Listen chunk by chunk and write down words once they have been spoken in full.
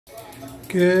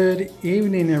Good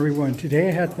evening, everyone. Today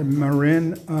I had the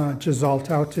Marin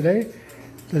Gestalt out today,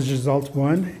 the Gestalt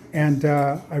 1, and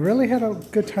I really had a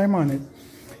good time on it.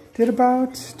 Did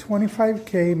about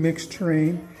 25K mixed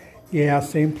terrain. Yeah,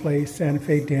 same place, Santa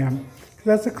Fe Dam.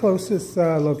 That's the closest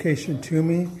location to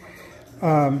me.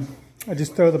 I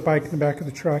just throw the bike in the back of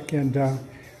the truck and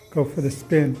go for the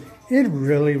spin. It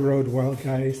really rode well,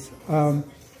 guys.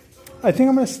 I think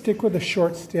I'm going to stick with a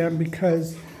short stem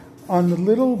because on the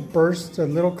little bursts, the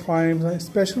little climbs,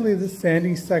 especially the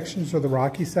sandy sections or the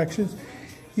rocky sections,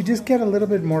 you just get a little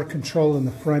bit more control in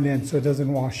the front end so it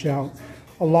doesn't wash out.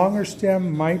 A longer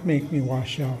stem might make me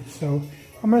wash out, so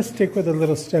I'm going to stick with a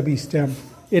little stubby stem.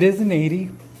 It is an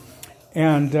 80,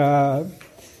 and the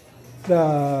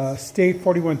State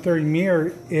 4130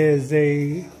 mirror is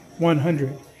a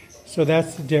 100, so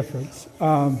that's the difference.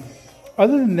 Other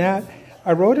than that,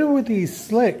 I rode it with these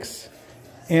slicks.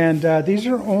 And these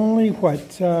are only, what,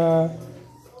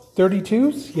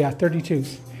 32s? Yeah,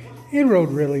 32s. It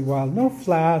rode really well. No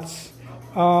flats.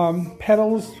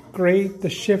 Pedals, great. The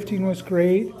shifting was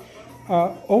great.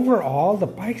 Overall, the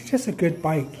bike's just a good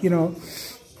bike. You know,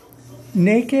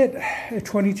 naked at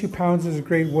 22 pounds is a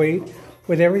great weight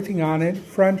with everything on it.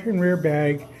 Front and rear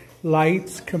bag,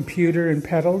 lights, computer, and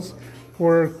pedals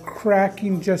were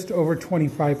cracking just over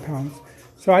 25 pounds.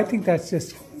 So I think that's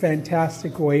just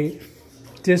fantastic weight.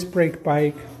 Disc brake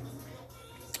bike,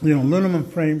 you know, aluminum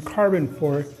frame, carbon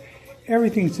fork,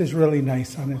 everything's just really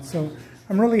nice on it. So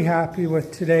I'm really happy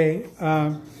with today.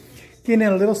 Getting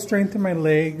a little strength in my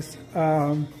legs.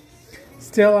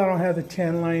 Still, I don't have the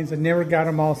 10 lines. I never got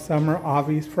them all summer,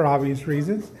 for obvious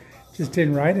reasons. Just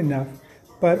didn't ride enough.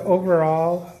 But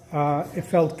overall, it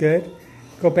felt good.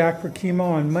 Go back for chemo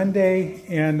on Monday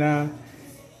and,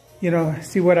 you know,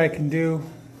 see what I can do.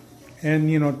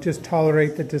 And, you know, just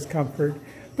tolerate the discomfort.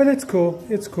 But it's cool.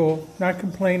 It's cool. Not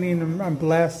complaining. I'm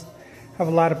blessed. Have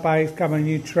a lot of bikes. Got my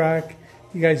new truck.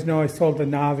 You guys know I sold the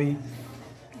Navi.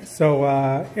 So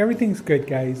everything's good,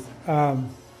 guys. I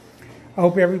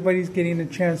hope everybody's getting a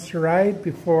chance to ride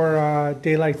before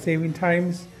daylight saving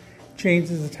times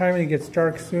changes the time and it gets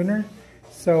dark sooner.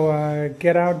 So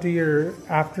get out, do your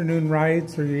afternoon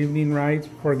rides or your evening rides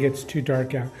before it gets too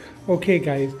dark out. Okay,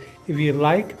 guys. If you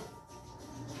like,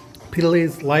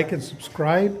 please like and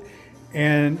subscribe,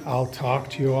 and I'll talk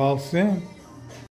to you all soon.